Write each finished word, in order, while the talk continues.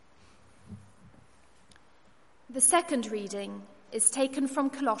The second reading is taken from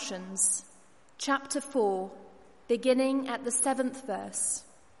Colossians, chapter 4, beginning at the 7th verse.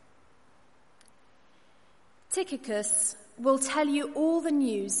 Tychicus will tell you all the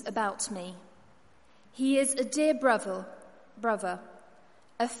news about me. He is a dear brother,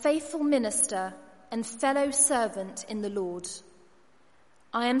 a faithful minister and fellow servant in the Lord.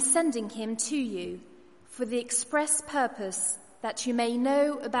 I am sending him to you for the express purpose that you may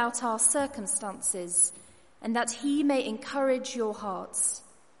know about our circumstances and that he may encourage your hearts.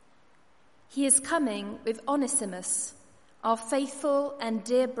 He is coming with Onesimus, our faithful and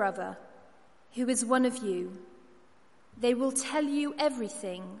dear brother, who is one of you. They will tell you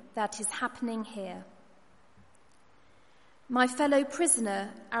everything that is happening here. My fellow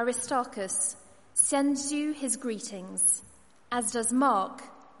prisoner Aristarchus sends you his greetings, as does Mark,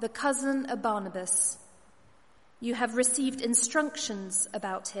 the cousin of Barnabas. You have received instructions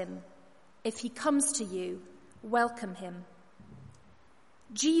about him. If he comes to you, welcome him.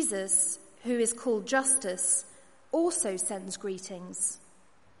 Jesus, who is called Justus, also sends greetings.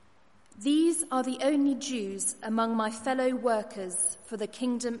 These are the only Jews among my fellow workers for the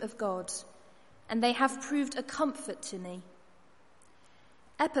kingdom of God, and they have proved a comfort to me.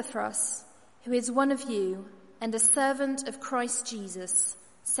 Epaphras, who is one of you and a servant of Christ Jesus,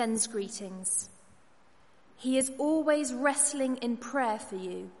 sends greetings. He is always wrestling in prayer for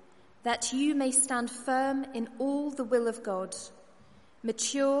you, that you may stand firm in all the will of God,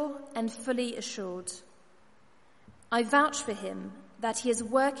 mature and fully assured. I vouch for him that he is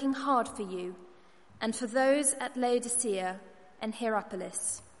working hard for you and for those at Laodicea and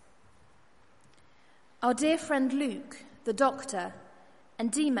Hierapolis. Our dear friend Luke, the doctor,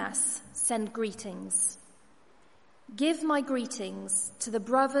 and Demas send greetings. Give my greetings to the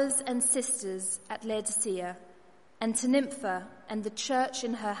brothers and sisters at Laodicea and to Nympha and the church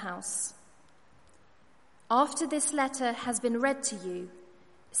in her house. After this letter has been read to you,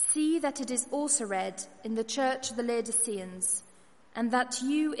 see that it is also read in the church of the Laodiceans, and that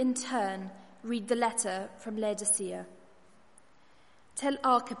you in turn read the letter from Laodicea. Tell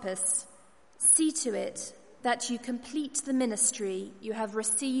Archippus, see to it that you complete the ministry you have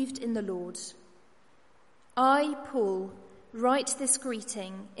received in the Lord. I, Paul, write this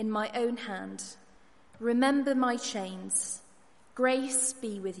greeting in my own hand. Remember my chains. Grace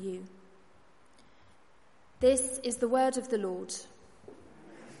be with you. This is the word of the Lord.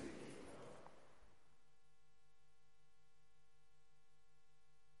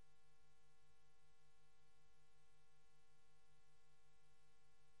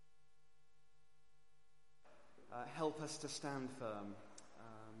 Help us to stand firm,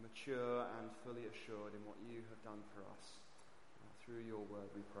 mature and fully assured in what you have done for us. Through your word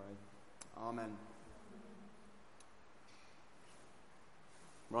we pray. Amen.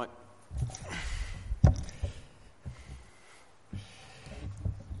 Right.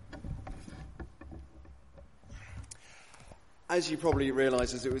 As you probably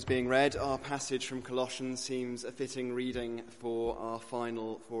realised as it was being read, our passage from Colossians seems a fitting reading for our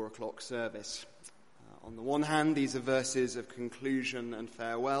final 4:00 service. On the one hand, these are verses of conclusion and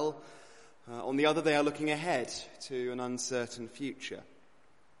farewell. On the other, they are looking ahead to an uncertain future.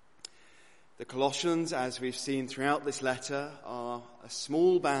 The Colossians, as we've seen throughout this letter, are a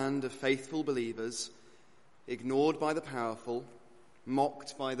small band of faithful believers, ignored by the powerful,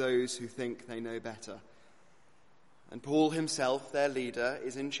 mocked by those who think they know better. And Paul himself, their leader,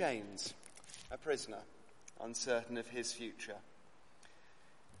 is in chains, a prisoner, uncertain of his future.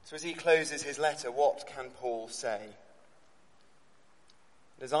 So as he closes his letter, what can Paul say?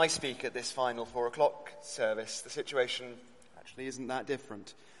 As I speak at this final 4:00 service, the situation actually isn't that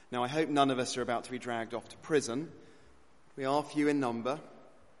different. Now, I hope none of us are about to be dragged off to prison. We are few in number.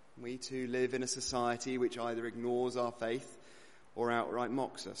 We too live in a society which either ignores our faith or outright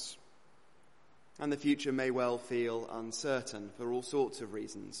mocks us. And the future may well feel uncertain for all sorts of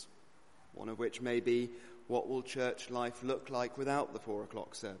reasons, one of which may be, what will church life look like without the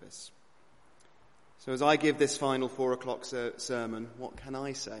 4:00 service? So as I give this final 4:00 sermon, what can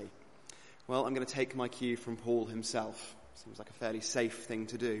I say? Well, I'm going to take my cue from Paul himself. Seems like a fairly safe thing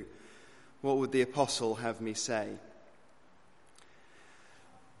to do. What would the apostle have me say?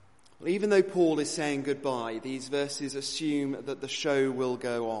 Well, even though Paul is saying goodbye, these verses assume that the show will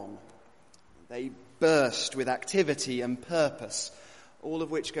go on. They burst with activity and purpose, all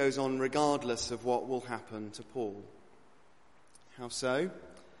of which goes on regardless of what will happen to Paul. How so?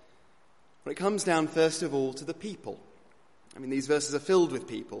 Well, it comes down first of all to the people. I mean, these verses are filled with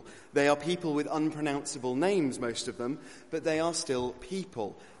people. They are people with unpronounceable names, most of them, but they are still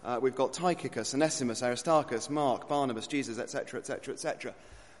people. We've got Tychicus, Onesimus, Aristarchus, Mark, Barnabas, Jesus, etc., etc., etc.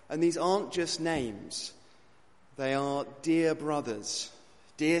 And these aren't just names. They are dear brothers,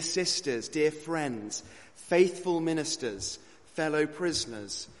 dear sisters, dear friends, faithful ministers, fellow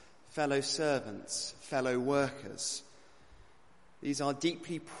prisoners, fellow servants, fellow workers. These are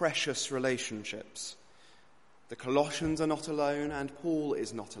deeply precious relationships. The Colossians are not alone, and Paul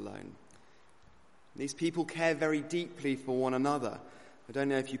is not alone. These people care very deeply for one another. I don't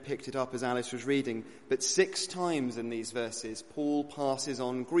know if you picked it up as Alice was reading, but 6 times in these verses, Paul passes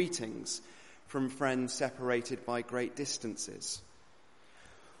on greetings from friends separated by great distances.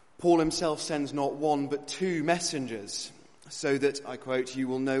 Paul himself sends not 1 but 2 messengers, so that, I quote, you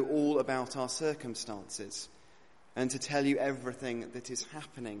will know all about our circumstances, and to tell you everything that is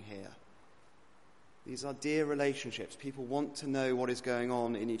happening here. These are dear relationships. People want to know what is going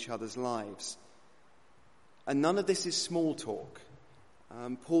on in each other's lives. And none of this is small talk.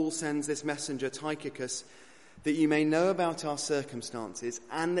 Paul sends this messenger, Tychicus, that you may know about our circumstances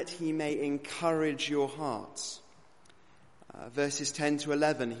and that he may encourage your hearts. Verses 10 to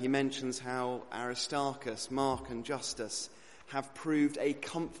 11, he mentions how Aristarchus, Mark and Justus have proved a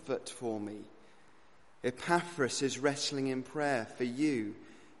comfort for me. Epaphras is wrestling in prayer for you,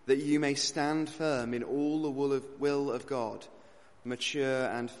 that you may stand firm in all the will of God, mature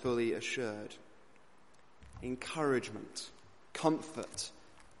and fully assured. Encouragement, comfort,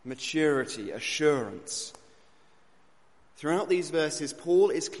 maturity, assurance. Throughout these verses, Paul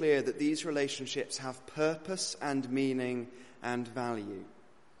is clear that these relationships have purpose and meaning and value.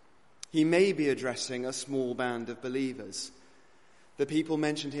 He may be addressing a small band of believers. The people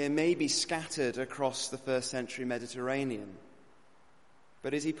mentioned here may be scattered across the first century Mediterranean.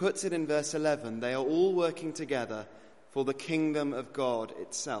 But as he puts it in verse 11, they are all working together for the kingdom of God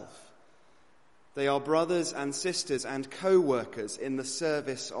itself. They are brothers and sisters and co-workers in the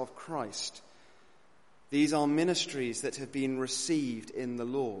service of Christ. These are ministries that have been received in the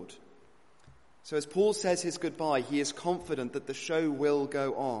Lord. So as Paul says his goodbye, he is confident that the show will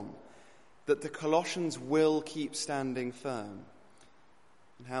go on, that the Colossians will keep standing firm.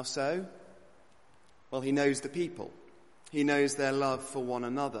 And how so? Well, he knows the people. He knows their love for one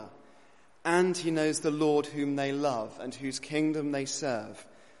another. And he knows the Lord whom they love and whose kingdom they serve.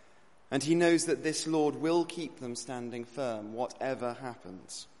 And he knows that this Lord will keep them standing firm, whatever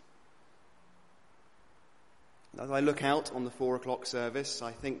happens. As I look out on the 4 o'clock service,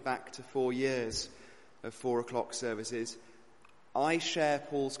 I think back to 4 years of 4 o'clock services. I share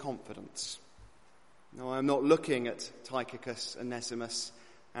Paul's confidence. No, I'm not looking at Tychicus, Onesimus,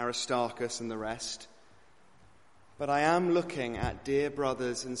 Aristarchus and the rest. But I am looking at dear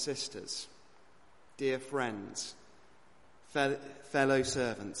brothers and sisters, dear friends, fellow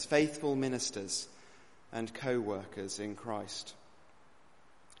servants, faithful ministers, and co-workers in Christ.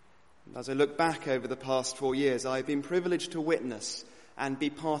 And as I look back over the past 4 years, I've been privileged to witness and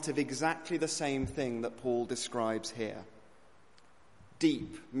be part of exactly the same thing that Paul describes here.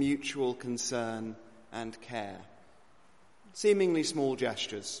 Deep mutual concern and care. Seemingly small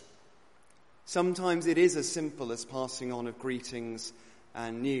gestures. Sometimes it is as simple as passing on of greetings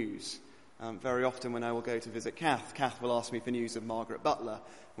and news. Very often when I will go to visit Kath will ask me for news of Margaret Butler.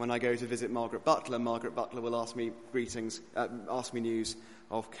 When I go to visit Margaret Butler will ask me news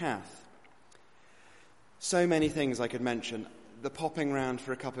of Kath. So many things I could mention. The popping round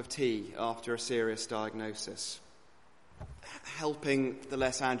for a cup of tea after a serious diagnosis. Helping the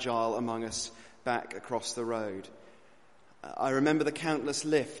less agile among us back across the road. I remember the countless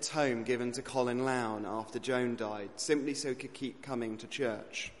lifts home given to Colin Lown after Joan died, simply so he could keep coming to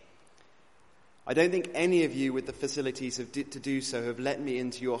church. I don't think any of you with the facilities to do so have let me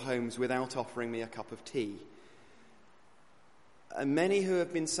into your homes without offering me a cup of tea. And many who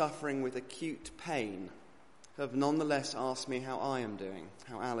have been suffering with acute pain have nonetheless asked me how I am doing,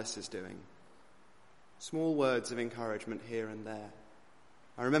 how Alice is doing. Small words of encouragement here and there.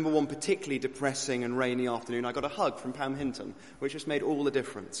 I remember one particularly depressing and rainy afternoon. I got a hug from Pam Hinton, which just made all the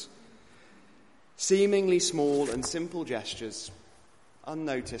difference. Seemingly small and simple gestures,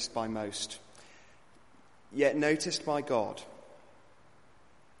 unnoticed by most, yet noticed by God.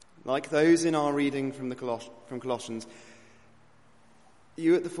 Like those in our reading from Colossians,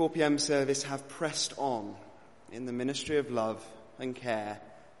 you at the 4 p.m. service have pressed on in the ministry of love and care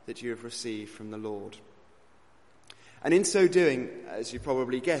that you have received from the Lord. And in so doing, as you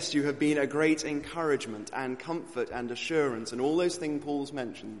probably guessed, you have been a great encouragement and comfort and assurance and all those things Paul's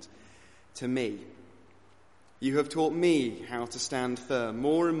mentioned to me. You have taught me how to stand firm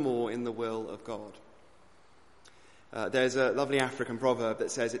more and more in the will of God. There's a lovely African proverb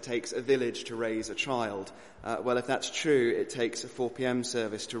that says it takes a village to raise a child. Well, if that's true, it takes a 4 p.m.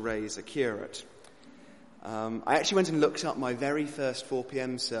 service to raise a curate. I actually went and looked up my very first 4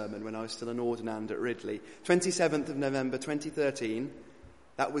 p.m. sermon when I was still an ordinand at Ridley. 27th of November 2013,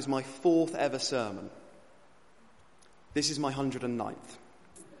 that was my 4th ever sermon. This is my 109th.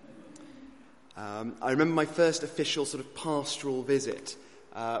 I remember my first official sort of pastoral visit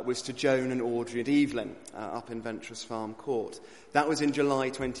was to Joan and Audrey and Evelyn up in Ventress Farm Court. That was in July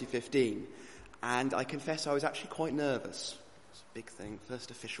 2015. And I confess I was actually quite nervous. It's a big thing.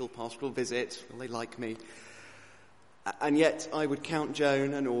 First official pastoral visit. Will they like me? And yet I would count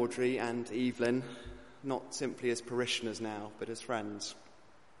Joan and Audrey and Evelyn not simply as parishioners now, but as friends.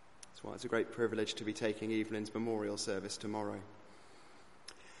 That's why it's a great privilege to be taking Evelyn's memorial service tomorrow.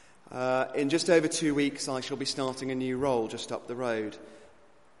 In just over 2 weeks, I shall be starting a new role just up the road.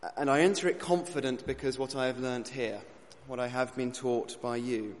 And I enter it confident because what I have learnt here, what I have been taught by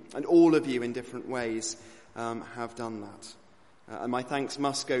you, and all of you in different ways have done that. And my thanks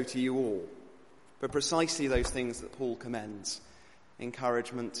must go to you all for precisely those things that Paul commends: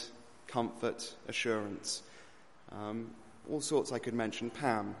 encouragement, comfort, assurance. All sorts I could mention.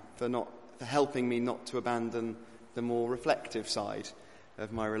 Pam for helping me not to abandon the more reflective side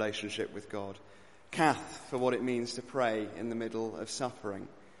of my relationship with God. Kath for what it means to pray in the middle of suffering.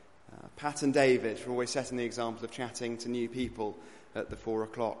 Pat and David for always setting the example of chatting to new people at the 4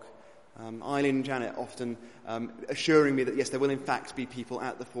 o'clock. Eileen and Janet often assuring me that yes, there will in fact be people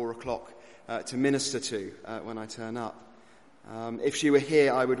at the 4 o'clock to minister to when I turn up. If she were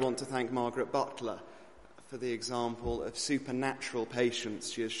here, I would want to thank Margaret Butler for the example of supernatural patience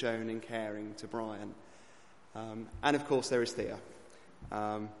she has shown in caring to Brian. And of course there is Thea.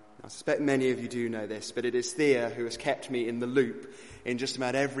 I suspect many of you do know this, but it is Thea who has kept me in the loop in just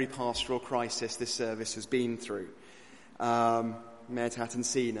about every pastoral crisis this service has been through. Mertat and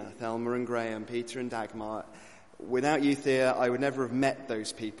Sina, Thelma and Graham, Peter and Dagmar. Without you, Thea, I would never have met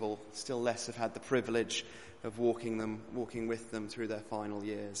those people, still less have had the privilege of walking with them through their final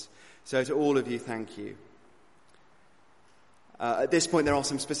years. So to all of you, thank you. At this point, there are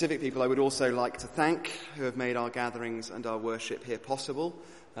some specific people I would also like to thank who have made our gatherings and our worship here possible.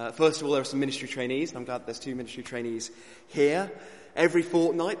 First of all, there are some ministry trainees, and I'm glad there's 2 ministry trainees here. Every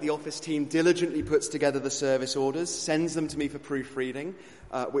fortnight, the office team diligently puts together the service orders, sends them to me for proofreading,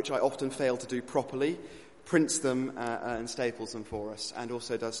 which I often fail to do properly, prints them and staples them for us, and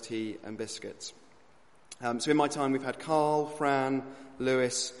also does tea and biscuits. So in my time, we've had Carl, Fran,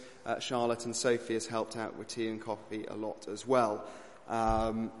 Lewis, Charlotte and Sophie has helped out with tea and coffee a lot as well.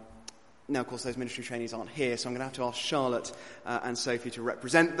 Now, of course, those ministry trainees aren't here, so I'm going to have to ask Charlotte and Sophie to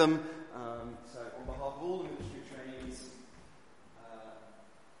represent them. So on behalf of all the ministry trainees,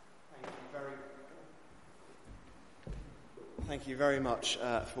 thank you very much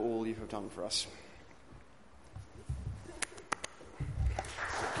for all you have done for us.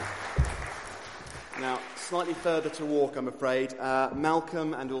 Now, slightly further to walk, I'm afraid.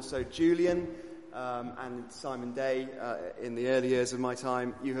 Malcolm and also Julian and Simon Day, in the early years of my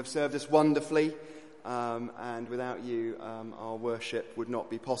time, you have served us wonderfully, and without you, our worship would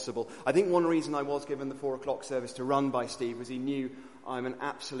not be possible. I think one reason I was given the 4 o'clock service to run by Steve was he knew I'm an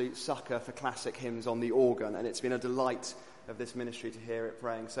absolute sucker for classic hymns on the organ, and it's been a delight of this ministry to hear it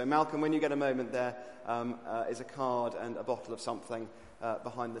praying. So Malcolm, when you get a moment, there is a card and a bottle of something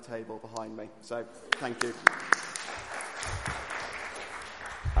behind the table behind me. So thank you.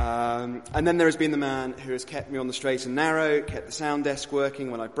 And then there has been the man who has kept me on the straight and narrow, kept the sound desk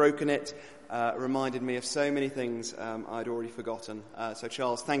working when I'd broken it, reminded me of so many things I'd already forgotten. So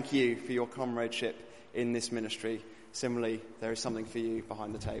Charles, thank you for your comradeship in this ministry. Similarly, there is something for you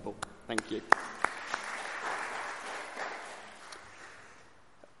behind the table. Thank you.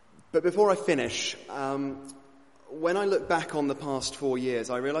 But before I finish, when I look back on the past 4 years,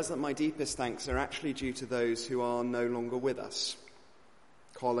 I realise that my deepest thanks are actually due to those who are no longer with us.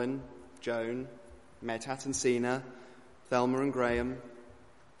 Colin, Joan, Mertat and Sina, Thelma and Graham,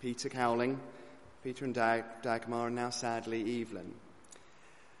 Peter Cowling, Peter and Dagmar, and now sadly Evelyn.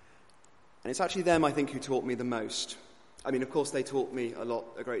 And it's actually them, I think, who taught me the most. I mean, of course, they taught me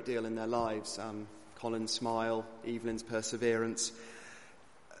a great deal in their lives. Colin's smile, Evelyn's perseverance.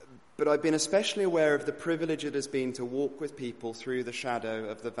 But I've been especially aware of the privilege it has been to walk with people through the shadow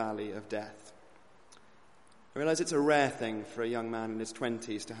of the valley of death. I realise it's a rare thing for a young man in his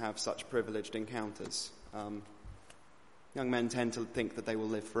 20s to have such privileged encounters. Young men tend to think that they will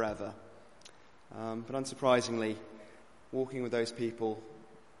live forever. But unsurprisingly, walking with those people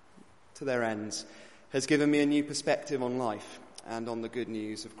to their ends has given me a new perspective on life and on the good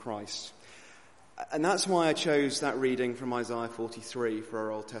news of Christ. And that's why I chose that reading from Isaiah 43 for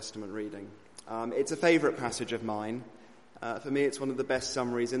our Old Testament reading. It's a favourite passage of mine, For me, it's one of the best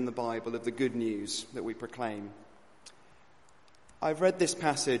summaries in the Bible of the good news that we proclaim. I've read this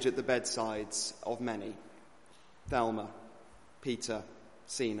passage at the bedsides of many. Thelma, Peter,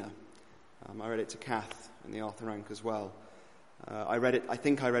 Sina. I read it to Kath in the Arthur Rank as well. I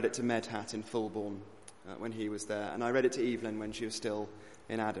think I read it to Medhat in Fulbourn when he was there, and I read it to Evelyn when she was still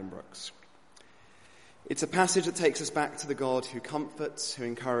in Addenbrooke's. It's a passage that takes us back to the God who comforts, who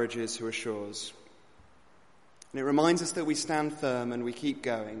encourages, who assures. And it reminds us that we stand firm and we keep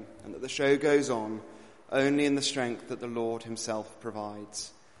going, and that the show goes on only in the strength that the Lord himself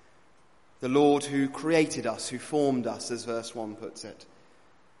provides. The Lord who created us, who formed us, as verse 1 puts it.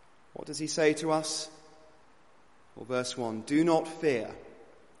 What does he say to us? Well, verse 1, "Do not fear,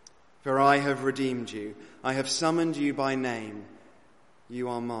 for I have redeemed you. I have summoned you by name. You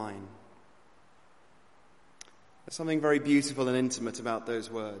are mine." There's something very beautiful and intimate about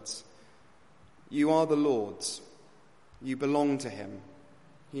those words. You are the Lord's. You belong to him.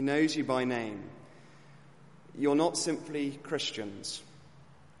 He knows you by name. You're not simply Christians.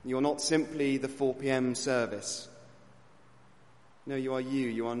 You're not simply the 4 p.m. service. No, you are you.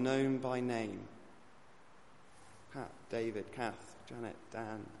 You are known by name. Pat, David, Kath, Janet,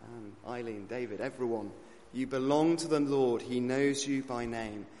 Dan, Anne, Eileen, David, everyone. You belong to the Lord. He knows you by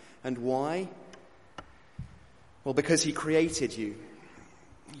name. And why? Well, because he created you.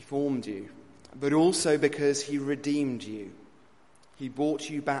 He formed you. But also because he redeemed you. He bought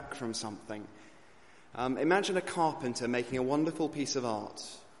you back from something. Imagine a carpenter making a wonderful piece of art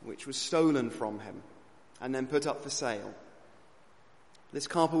which was stolen from him and then put up for sale. This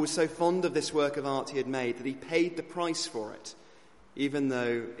carpenter was so fond of this work of art he had made that he paid the price for it, even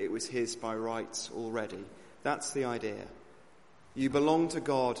though it was his by rights already. That's the idea. You belong to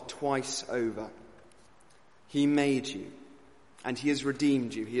God twice over. He made you, and he has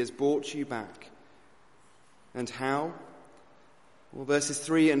redeemed you. He has bought you back. And how? Well, verses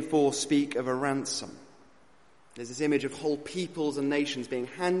 3 and 4 speak of a ransom. There's this image of whole peoples and nations being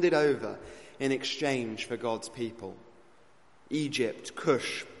handed over in exchange for God's people. Egypt,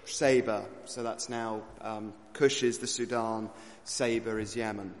 Cush, Seba, so that's now Cush is the Sudan, Seba is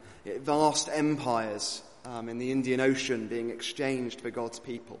Yemen. Vast empires in the Indian Ocean being exchanged for God's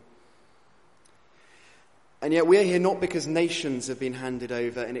people. And yet we're here not because nations have been handed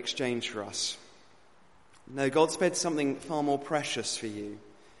over in exchange for us. No, God spared something far more precious for you.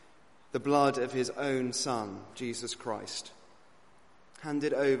 The blood of his own Son, Jesus Christ,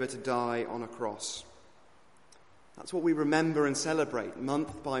 handed over to die on a cross. That's what we remember and celebrate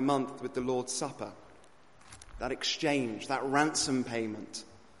month by month with the Lord's Supper. That exchange, that ransom payment.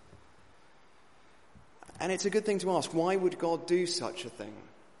 And it's a good thing to ask, why would God do such a thing?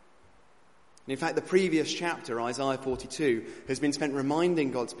 In fact, the previous chapter, Isaiah 42, has been spent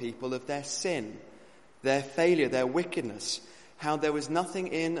reminding God's people of their sin, their failure, their wickedness, how there was nothing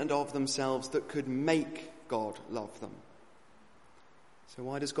in and of themselves that could make God love them. So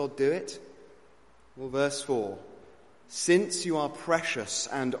why does God do it? Well, verse 4, "Since you are precious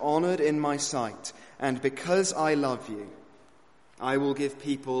and honoured in my sight, and because I love you, I will give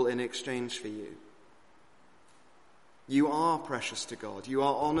people in exchange for you." You are precious to God. You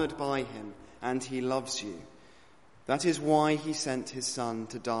are honoured by him, and he loves you. That is why he sent his Son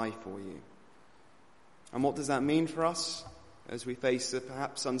to die for you. And what does that mean for us as we face a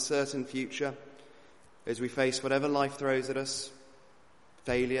perhaps uncertain future, as we face whatever life throws at us,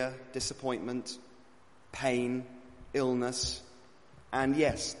 failure, disappointment, pain, illness, and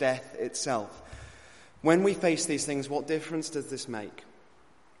yes, death itself? When we face these things, what difference does this make?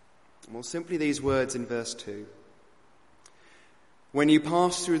 Well, simply these words in verse 2. "When you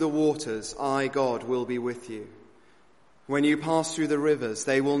pass through the waters, I, God, will be with you. When you pass through the rivers,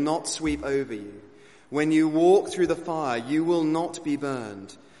 they will not sweep over you. When you walk through the fire, you will not be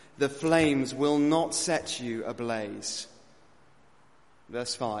burned. The flames will not set you ablaze."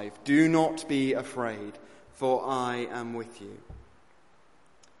 Verse 5, "Do not be afraid, for I am with you."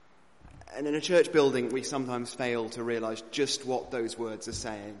 And in a church building, we sometimes fail to realise just what those words are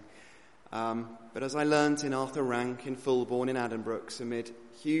saying. But as I learnt in Arthur Rank, in Fulbourn, in Addenbrooke's, amid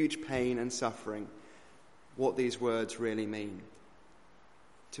huge pain and suffering, what these words really mean.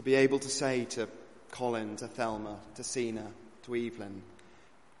 To be able to say to Colin, to Thelma, to Sina, to Evelyn,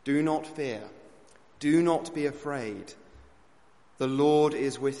 "Do not fear, do not be afraid. The Lord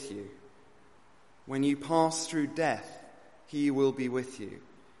is with you. When you pass through death, he will be with you.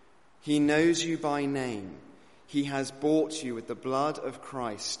 He knows you by name. He has bought you with the blood of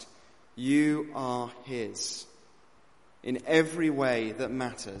Christ. You are his. In every way that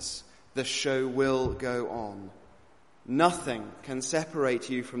matters, the show will go on. Nothing can separate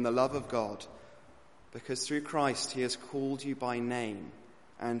you from the love of God. because through Christ he has called you by name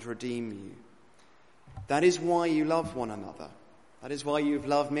and redeemed you. That is why you love one another. That is why you've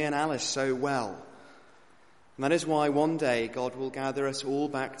loved me and Alice so well. And that is why one day God will gather us all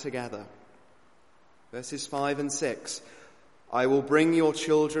back together. Verses 5 and 6. I will bring your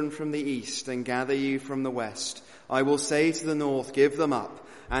children from the east and gather you from the west. I will say to the north, give them up,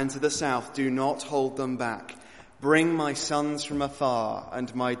 and to the south, do not hold them back. Bring my sons from afar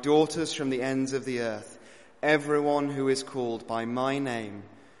and my daughters from the ends of the earth, everyone who is called by my name,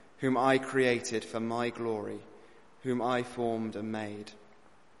 whom I created for my glory, whom I formed and made.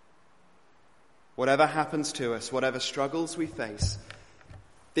 Whatever happens to us, whatever struggles we face,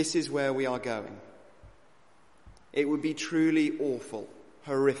 this is where we are going. It would be truly awful,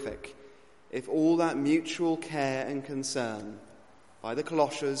 horrific, if all that mutual care and concern by the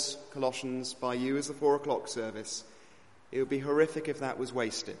Colossians, by you as the 4 o'clock service, it would be horrific if that was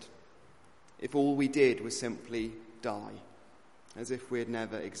wasted, if all we did was simply die, as if we had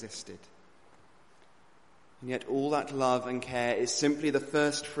never existed. And yet all that love and care is simply the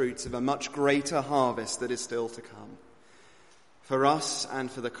first fruits of a much greater harvest that is still to come. For us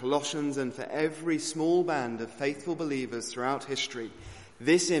and for the Colossians and for every small band of faithful believers throughout history,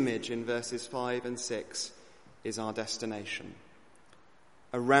 this image in verses 5 and 6 is our destination.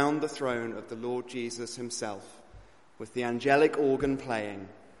 Around the throne of the Lord Jesus himself, with the angelic organ playing,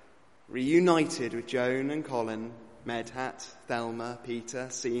 reunited with Joan and Colin, Medhat, Thelma, Peter,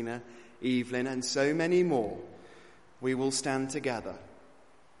 Sina, Evelyn, and so many more, we will stand together,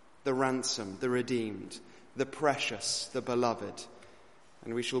 the ransomed, the redeemed, the precious, the beloved,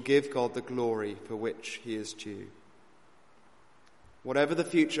 and we shall give God the glory for which he is due. Whatever the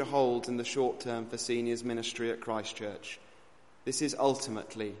future holds in the short term for seniors ministry at Christ Church, this is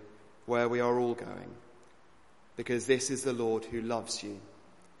ultimately where we are all going, because this is the Lord who loves you,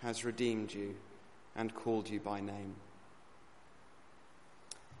 has redeemed you, and called you by name.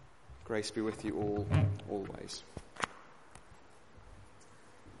 Grace be with you all, always.